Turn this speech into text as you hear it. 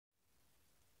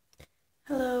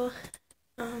Hello,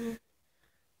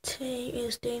 today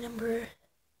is day number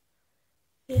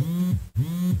 15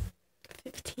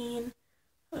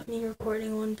 of me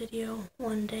recording one video,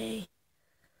 one day,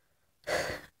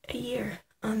 a year.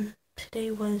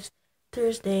 Today was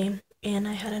Thursday, and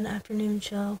I had an afternoon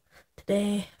show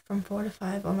today from 4 to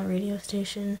 5 on the radio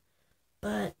station,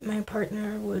 but my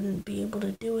partner wouldn't be able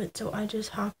to do it, so I just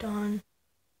hopped on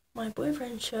my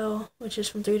boyfriend's show, which is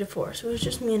from 3 to 4, so it was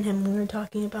just me and him. We were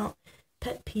talking about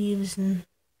pet peeves and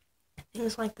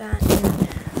things like that, and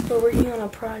we're working on a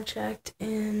project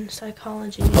in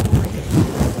psychology. Oh my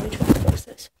goodness, let me try to fix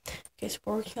this. Okay, so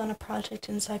we're working on a project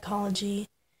in psychology,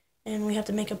 and we have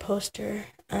to make a poster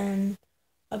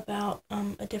about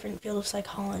a different field of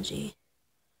psychology.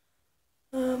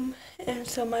 And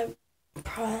so my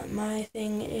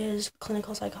thing is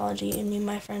clinical psychology, and me and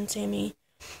my friend Sammy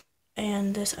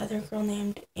and this other girl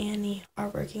named Annie are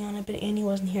working on it, but Annie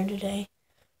wasn't here today.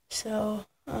 So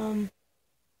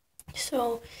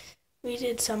we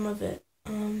did some of it.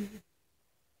 We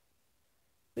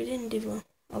didn't do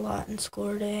a lot in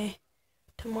school today.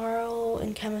 Tomorrow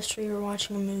in chemistry we're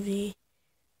watching a movie,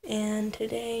 and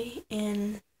today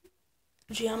in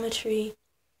geometry,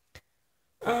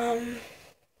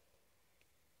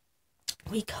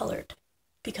 we colored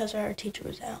because our teacher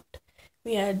was out.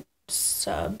 We had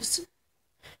subs.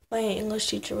 My English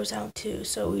teacher was out too,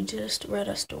 so we just read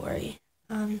a story.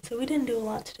 So we didn't do a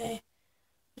lot today,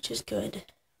 which is good.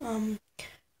 I'm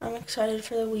excited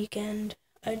for the weekend.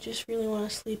 I just really want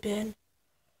to sleep in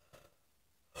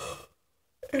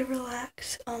and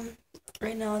relax.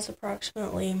 Right now it's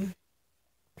approximately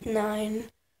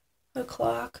 9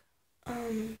 o'clock.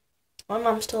 My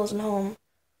mom still isn't home.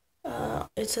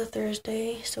 It's a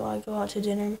Thursday, so I go out to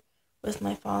dinner with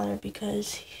my father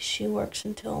because she works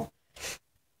until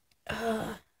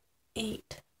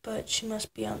 8, but she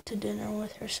must be out to dinner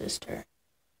with her sister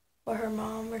or her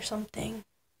mom or something.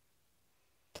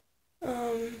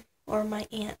 Or my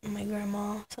aunt and my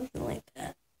grandma, something like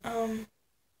that.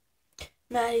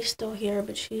 Maddie's still here,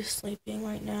 but she's sleeping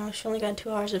right now. She only got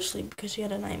 2 hours of sleep because she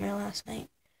had a nightmare last night,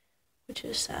 which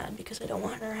is sad because I don't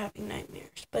want her having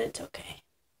nightmares, but it's okay.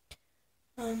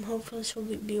 Hopefully she'll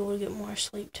be able to get more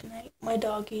sleep tonight. My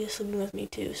doggy is sleeping with me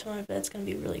too, so my bed's gonna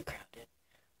be really crowded,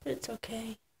 but it's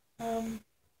okay.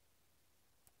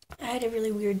 I had a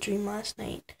really weird dream last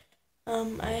night.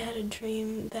 I had a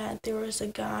dream that there was a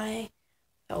guy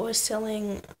that was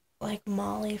selling like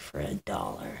Molly for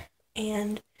 $1,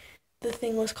 and the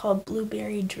thing was called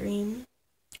Blueberry Dream,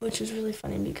 which was really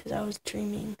funny because I was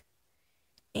dreaming,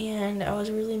 and I was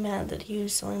really mad that he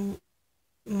was selling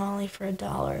Molly for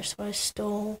 $1, so I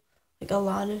stole like a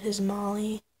lot of his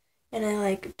Molly, and I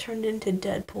like turned into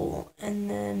Deadpool, and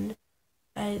then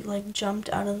I like jumped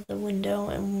out of the window,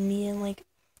 and me and like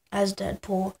as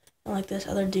Deadpool and like this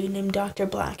other dude named Dr.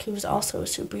 Black, who was also a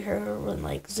superhero, were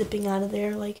like zipping out of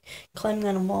there, like climbing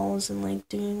on walls and like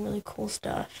doing really cool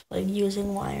stuff, like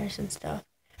using wires and stuff.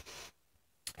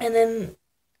 And then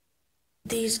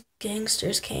these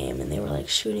gangsters came and they were like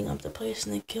shooting up the place,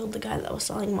 and they killed the guy that was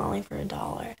selling Molly for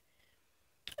 $1.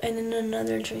 And in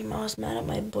another dream I was mad at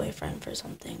my boyfriend for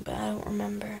something, but I don't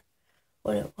remember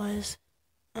what it was.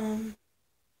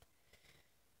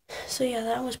 So yeah,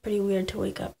 that was pretty weird to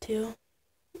wake up to.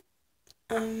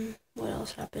 What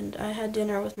else happened? I had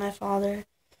dinner with my father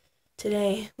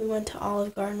today. We went to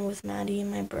Olive Garden with Maddie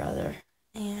and my brother,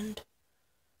 and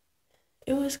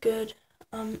it was good.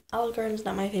 Olive Garden's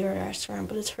not my favorite restaurant,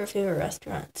 but it's her favorite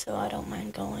restaurant, so I don't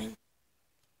mind going.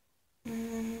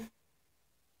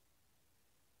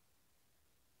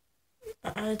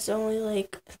 It's only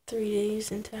like 3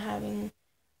 days into having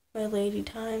my lady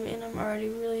time, and I'm already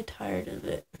really tired of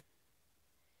it.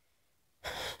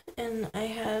 And I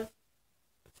have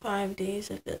 5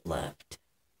 days of it left,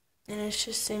 and it's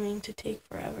just seeming to take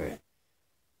forever.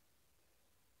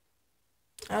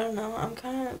 I don't know, I'm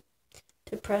kind of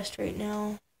depressed right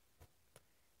now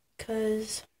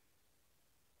because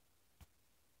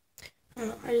I don't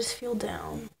know, I just feel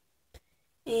down,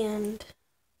 and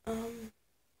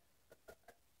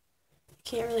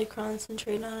can't really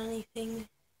concentrate on anything.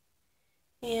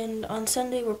 And on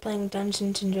Sunday we're playing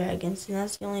Dungeons and Dragons, and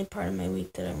that's the only part of my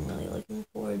week that I'm really looking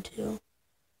forward to.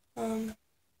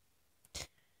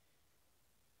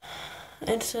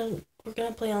 And so we're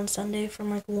gonna play on Sunday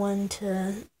from like 1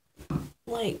 to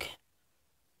like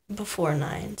before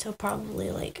 9, so probably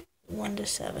like 1 to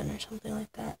 7 or something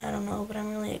like that. I don't know, but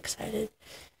I'm really excited.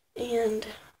 And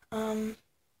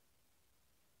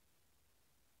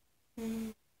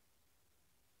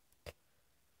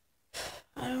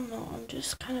I don't know, I'm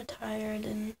just kind of tired,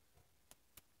 and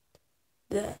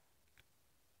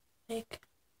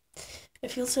I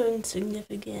feel so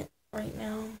insignificant right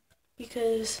now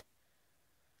because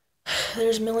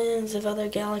there's millions of other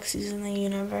galaxies in the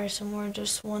universe, and we're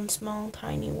just one small,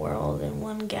 tiny world in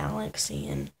one galaxy,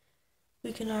 and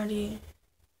we can already.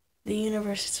 The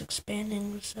universe is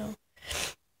expanding, so.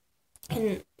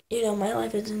 And, my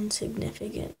life is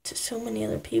insignificant to so many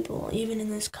other people, even in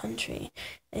this country.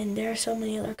 And there are so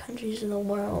many other countries in the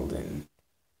world, and,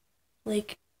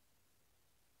 like,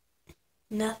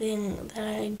 nothing that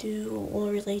I do will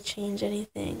really change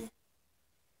anything.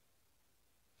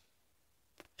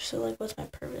 So, like, what's my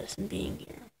purpose in being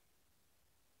here?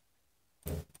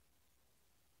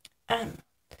 I don't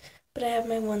know. But I have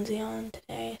my onesie on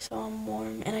today, so I'm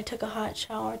warm. And I took a hot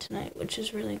shower tonight, which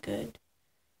is really good.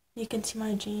 You can see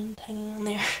my jeans hanging on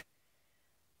there.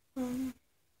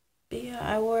 But yeah,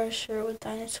 I wore a shirt with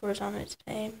dinosaurs on it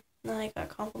today. And I got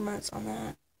compliments on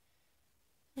that.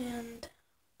 And,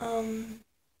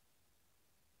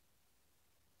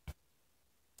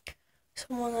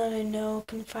 someone that I know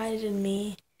confided in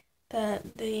me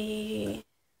that they,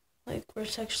 were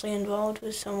sexually involved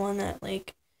with someone that,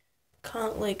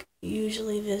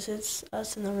 usually visits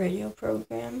us in the radio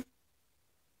program.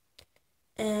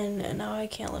 And now I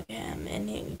can't look at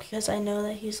him, because I know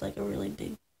that he's, a really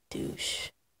big douche.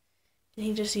 And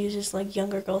he just uses,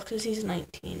 younger girls, because he's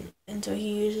 19. And so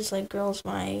he uses, girls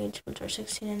my age, which are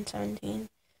 16 and 17,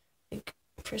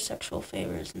 for sexual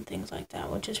favors and things like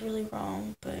that, which is really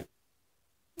wrong, but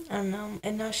I don't know.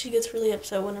 And now she gets really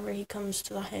upset whenever he comes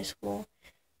to the high school,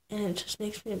 and it just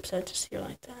makes me upset to see her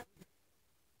like that.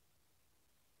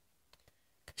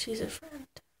 Because she's a friend.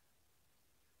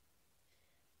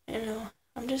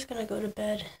 I'm just gonna go to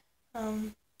bed.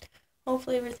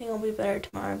 Hopefully everything will be better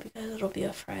tomorrow because it'll be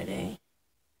a Friday.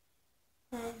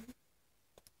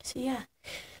 So yeah.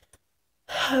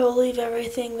 I will leave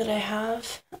everything that I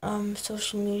have,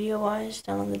 social media-wise,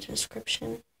 down in the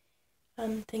description.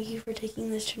 Thank you for taking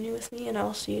this journey with me, and I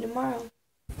will see you tomorrow.